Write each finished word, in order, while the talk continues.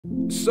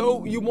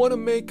So you want to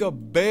make a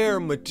bear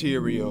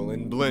material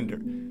in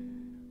Blender.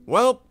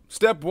 Well,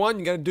 step one,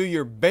 you gotta do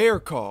your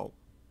bear call.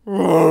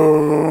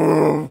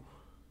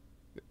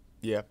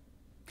 Yeah.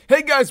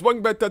 Hey guys,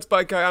 welcome back to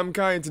TutsByKai. I'm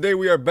Kai, and today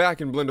we are back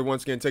in Blender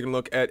once again, taking a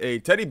look at a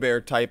teddy bear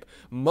type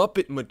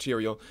Muppet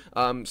material.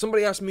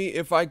 Somebody asked me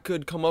if I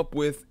could come up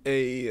with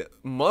a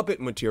Muppet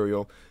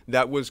material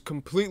that was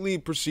completely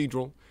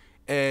procedural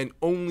and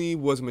only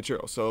was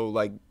material. So,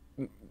 like,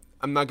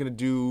 I'm not gonna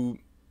do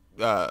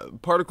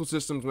particle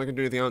systems, I'm not gonna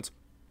do anything else.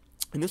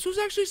 And this was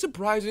actually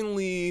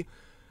surprisingly,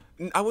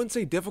 I wouldn't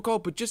say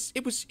difficult, but just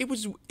it was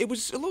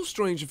a little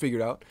strange to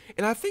figure out.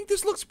 And I think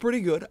this looks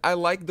pretty good. I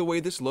like the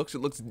way this looks.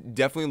 It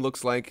definitely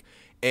looks like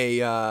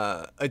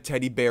a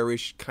teddy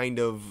bearish kind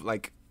of,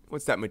 like,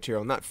 what's that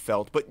material? Not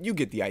felt, but you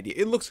get the idea.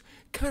 It looks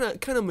kind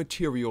of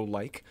material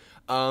like.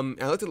 I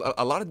looked at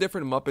a lot of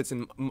different Muppets,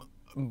 and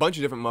a bunch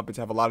of different Muppets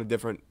have a lot of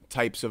different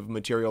types of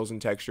materials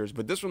and textures,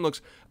 but this one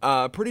looks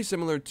pretty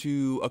similar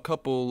to a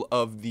couple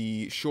of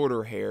the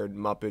shorter haired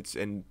Muppets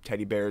and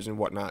teddy bears and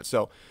whatnot.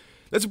 So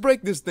let's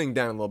break this thing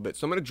down a little bit.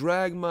 So I'm going to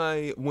drag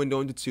my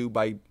window into 2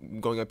 by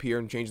going up here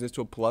and changing this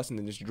to a plus, and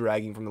then just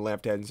dragging from the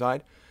left hand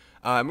side.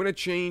 I'm going to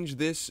change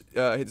this,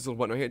 hit this little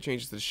button right here,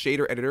 change this to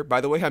shader editor.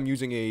 By the way, I'm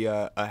using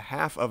a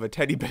half of a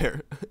teddy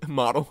bear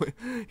model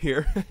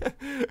here.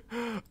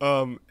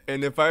 And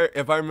if I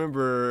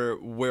remember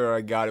where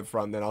I got it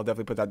from, then I'll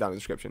definitely put that down in the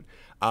description.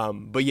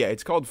 But yeah,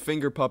 it's called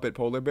Finger Puppet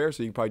Polar Bear,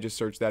 so you can probably just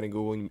search that in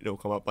Google and it'll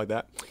come up like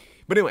that.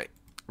 But anyway,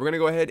 we're going to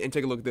go ahead and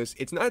take a look at this.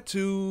 It's not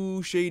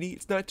too shady,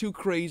 it's not too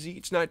crazy,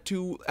 it's not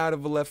too out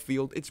of a left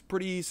field. It's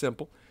pretty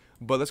simple,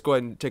 but let's go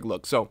ahead and take a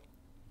look. So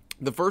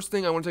the first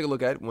thing I want to take a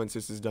look at once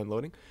this is done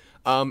loading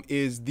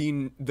is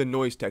the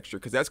noise texture,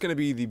 because that's going to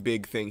be the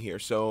big thing here.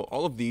 So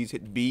all of these,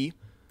 hit B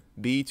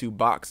to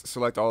box,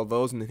 select all of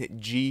those, and then hit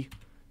G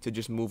to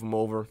just move them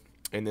over,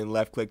 and then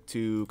left click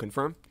to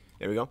confirm.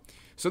 There we go.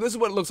 So this is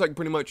what it looks like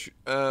pretty much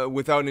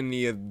without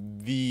any of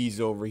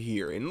these over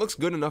here. And it looks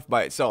good enough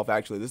by itself,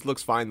 actually. This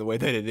looks fine the way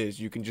that it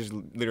is. You can just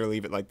literally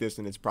leave it like this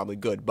and it's probably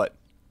good. But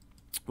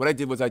what I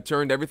did was I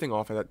turned everything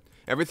off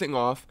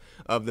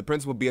of the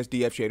Principal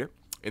BSDF shader,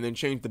 and then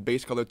changed the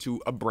base color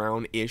to a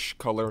brownish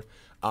color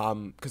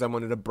because I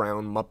wanted a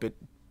brown Muppet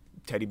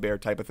teddy bear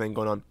type of thing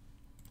going on.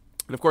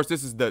 And of course,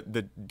 this is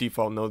the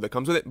default node that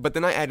comes with it. But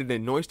then I added a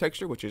noise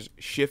texture, which is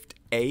Shift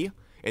A,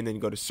 and then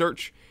go to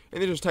search, and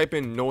then just type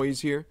in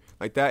noise here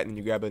like that, and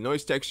you grab the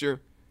noise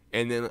texture,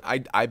 and then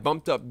I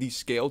bumped up the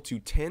scale to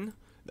 10.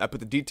 I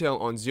put the detail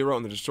on 0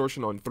 and the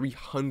distortion on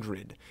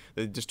 300.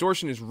 The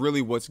distortion is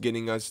really what's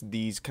getting us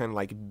these kind of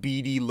like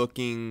beady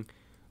looking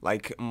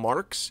like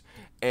marks,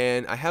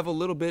 and I have a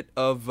little bit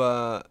of these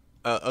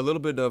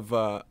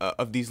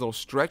little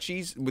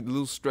stretchies with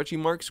little stretchy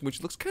marks,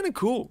 which looks kind of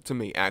cool to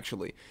me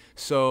actually.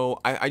 So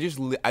I just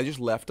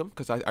left them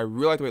because I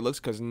really like the way it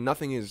looks, because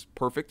nothing is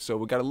perfect. So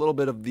we got a little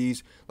bit of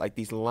these, like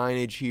these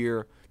lineage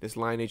here, this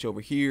lineage over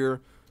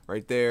here,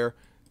 right there,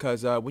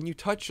 because when you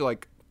touch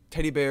like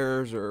teddy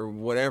bears or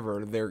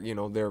whatever,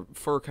 their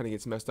fur kind of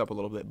gets messed up a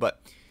little bit.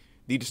 But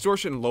the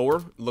distortion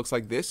lower looks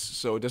like this,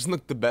 so it doesn't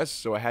look the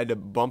best, so I had to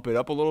bump it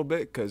up a little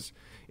bit because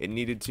it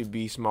needed to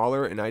be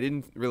smaller, and I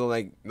didn't really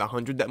like the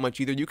 100 that much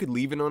either. You could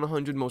leave it on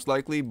 100 most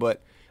likely,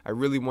 but I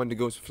really wanted to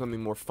go for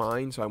something more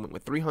fine, so I went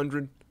with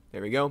 300.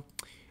 There we go.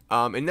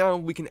 And now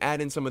we can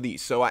add in some of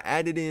these. So I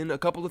added in a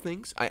couple of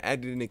things. I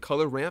added in a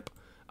color ramp,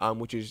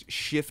 which is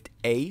Shift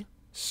A,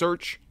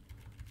 search,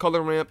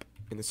 color ramp,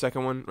 and the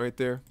second one right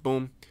there,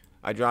 boom.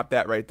 I dropped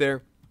that right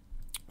there.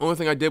 Only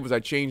thing I did was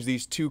I changed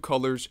these two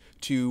colors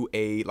to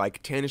a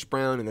like tannish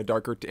brown and a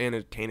darker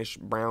tannish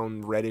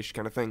brown reddish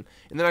kind of thing,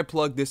 and then I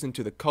plugged this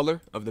into the color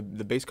of the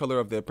base color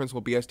of the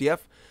Principal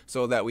BSDF,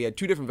 so that we had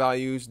two different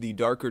values. The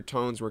darker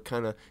tones were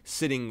kind of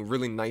sitting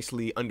really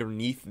nicely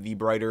underneath the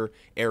brighter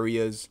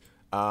areas,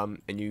 and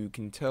you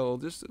can tell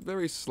just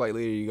very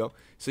slightly. There you go.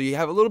 So you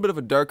have a little bit of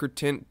a darker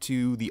tint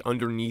to the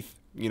underneath,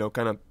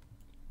 kind of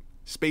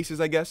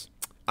spaces, I guess.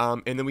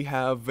 And then we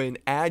have an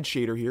add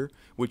shader here,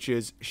 which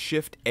is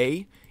Shift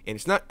A, and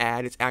it's not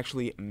add, it's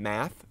actually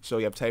math. So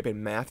you have to type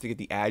in math to get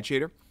the add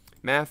shader,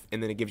 math,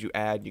 and then it gives you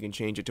add. You can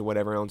change it to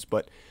whatever else,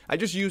 but I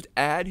just used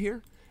add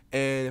here.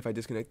 And if I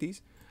disconnect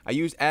these, I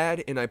used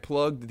add, and I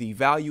plugged the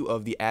value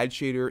of the add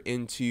shader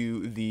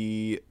into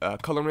the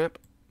color ramp,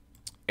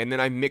 and then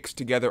I mixed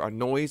together a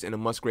noise and a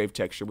Musgrave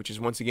texture, which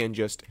is once again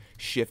just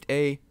Shift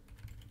A,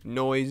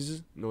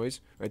 noise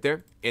right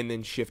there, and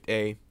then Shift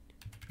A,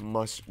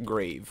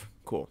 Musgrave.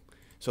 Cool.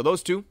 So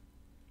those two,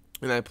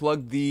 and I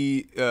plugged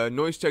the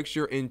noise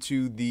texture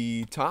into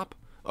the top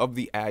of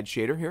the add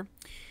shader here,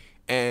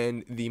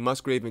 and the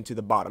Musgrave into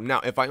the bottom.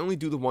 Now, if I only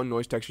do the one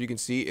noise texture, you can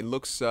see it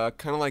looks kind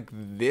of like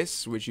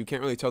this, which you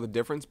can't really tell the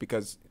difference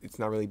because it's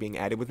not really being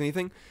added with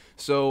anything.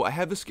 So I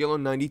have the scale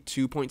on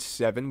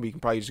 92.7. We can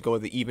probably just go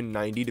with the even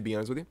 90, to be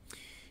honest with you.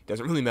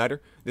 Doesn't really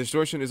matter. The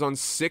distortion is on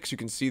 6. You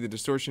can see the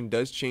distortion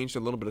does change a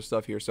little bit of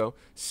stuff here. So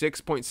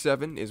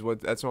 6.7 is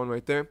what that's on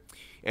right there.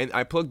 And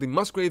I plugged the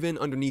Musgrave in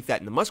underneath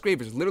that. And the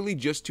Musgrave is literally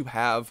just to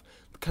have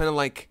kind of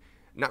like,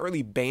 not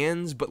really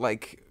bands, but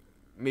like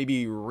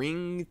maybe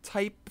ring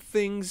type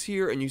things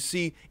here, and you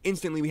see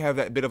instantly we have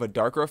that bit of a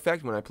darker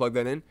effect when I plug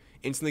that in.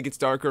 Instantly gets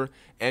darker,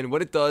 and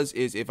what it does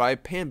is if I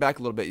pan back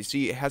a little bit, you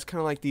see it has kind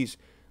of like these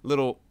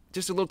little,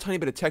 just a little tiny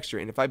bit of texture,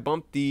 and if I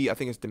bump the, I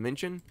think it's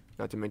dimension,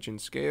 not dimension,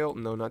 scale,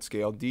 no, not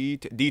scale,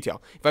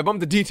 detail. If I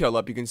bump the detail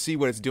up, you can see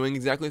what it's doing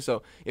exactly.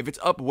 So if it's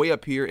up way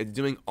up here, it's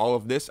doing all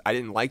of this. I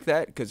didn't like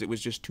that because it was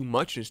just too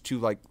much. It's too,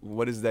 like,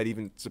 what is that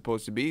even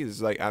supposed to be?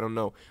 It's like, I don't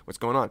know what's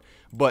going on.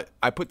 But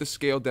I put the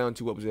scale down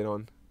to, what was it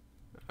on?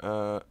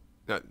 On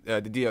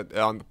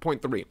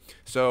 0.3.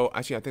 So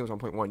actually, I think it was on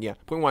 0.1. Yeah,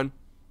 0.1.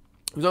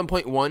 It was on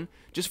 0.1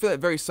 just for that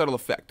very subtle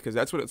effect, because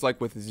that's what it's like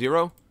with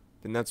 0,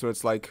 then that's what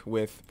it's like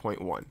with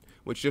 0.1,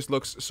 which just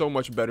looks so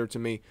much better to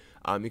me.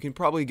 You can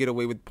probably get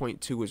away with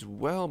 0.2 as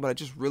well, but I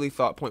just really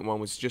thought 0.1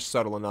 was just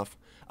subtle enough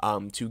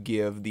to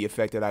give the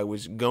effect that I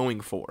was going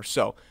for.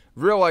 So,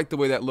 really like the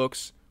way that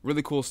looks.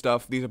 Really cool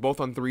stuff. These are both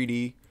on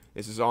 3D.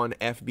 This is on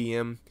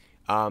FBM.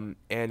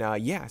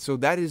 Yeah, so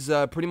that is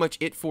pretty much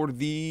it for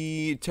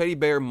the teddy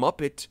bear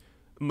Muppet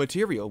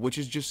material, which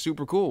is just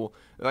super cool.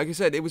 Like I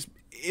said,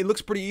 it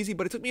looks pretty easy,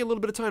 but it took me a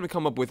little bit of time to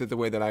come up with it the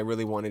way that I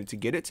really wanted to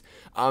get it.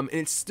 And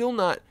it's still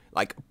not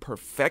like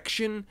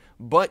perfection,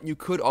 but you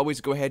could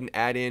always go ahead and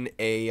add in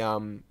a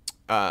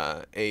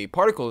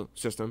particle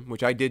system,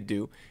 which I did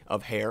do,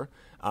 of hair.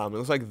 It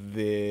looks like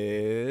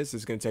this.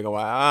 It's gonna take a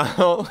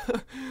while,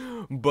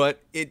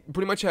 but it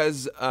pretty much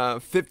has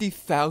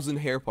 50,000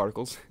 hair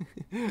particles.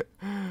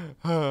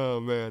 Oh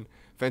man,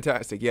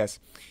 fantastic! Yes.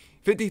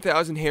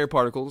 50,000 hair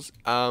particles,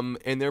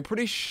 and they're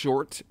pretty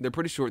short. They're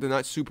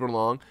not super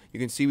long. You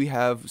can see we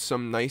have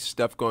some nice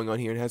stuff going on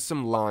here. It has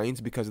some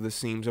lines because of the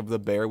seams of the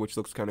bear, which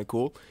looks kind of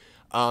cool.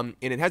 And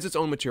it has its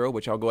own material,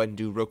 which I'll go ahead and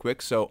do real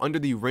quick. So under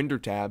the render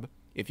tab,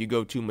 if you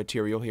go to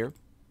material here,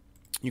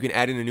 you can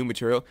add in a new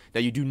material.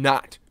 Now you do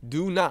not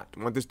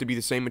want this to be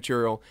the same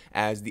material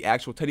as the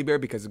actual teddy bear,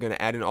 because it's going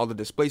to add in all the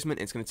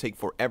displacement. It's going to take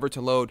forever to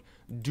load.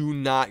 Do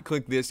not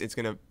click this. It's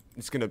a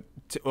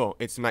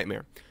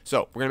nightmare.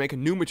 So we're gonna make a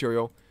new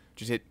material.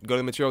 Just go to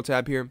the material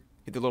tab here,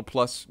 hit the little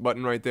plus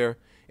button right there,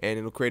 and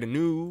it'll create a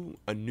new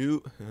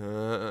blender.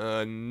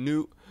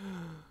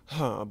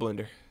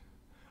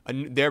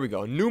 There we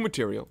go, a new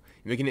material.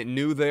 You're making it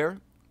new there.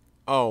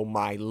 Oh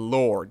my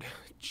lord,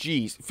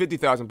 jeez,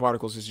 50,000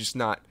 particles is just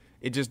not.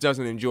 It just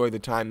doesn't enjoy the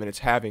time that it's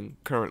having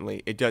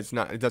currently. It does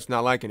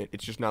not liking it.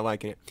 It's just not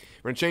liking it.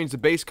 We're going to change the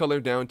base color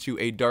down to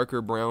a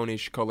darker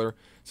brownish color,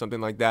 something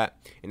like that.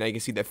 And now you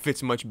can see that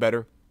fits much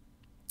better.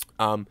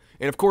 And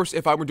of course,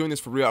 if I were doing this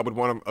for real, I would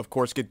want to, of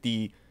course, get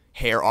the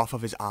hair off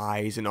of his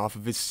eyes and off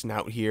of his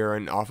snout here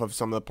and off of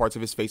some of the parts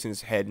of his face and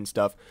his head and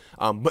stuff.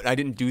 But I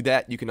didn't do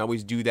that. You can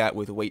always do that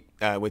with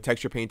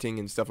texture painting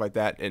and stuff like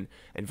that and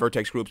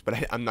vertex groups.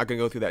 But I'm not going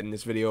to go through that in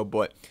this video.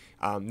 But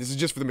this is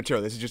just for the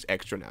material. This is just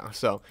extra now.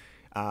 So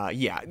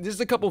yeah, there's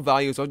a couple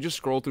values. I'll just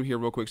scroll through here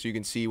real quick so you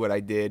can see what I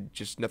did.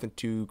 Just nothing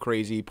too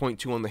crazy.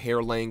 0.2 on the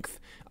hair length.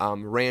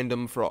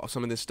 Random for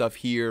some of this stuff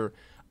here.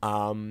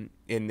 And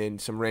then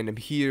some random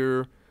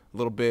here. A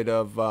little bit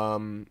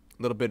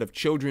of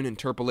children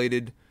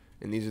interpolated,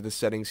 and these are the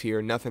settings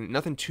here.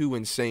 Nothing too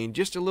insane.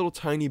 Just a little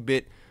tiny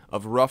bit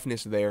of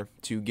roughness there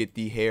to get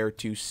the hair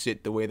to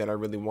sit the way that I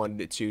really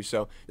wanted it to.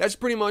 So that's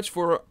pretty much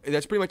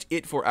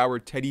it for our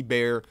teddy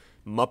bear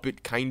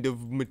Muppet kind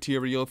of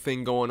material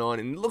thing going on,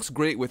 and it looks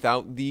great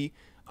without the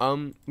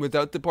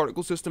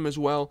particle system as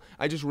well.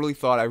 I just really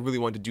thought I really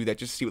wanted to do that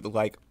just to see what it looked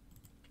like.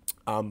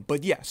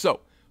 But yeah,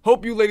 so.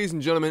 Hope you ladies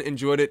and gentlemen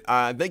enjoyed it.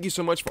 Thank you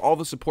so much for all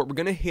the support. We're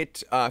going to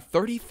hit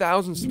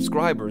 30,000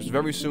 subscribers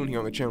very soon here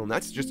on the channel, and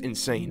that's just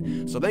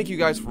insane. So thank you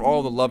guys for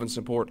all the love and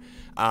support.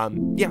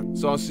 Yeah,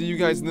 so I'll see you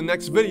guys in the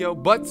next video,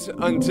 but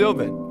until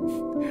then,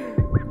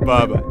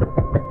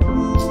 bye-bye.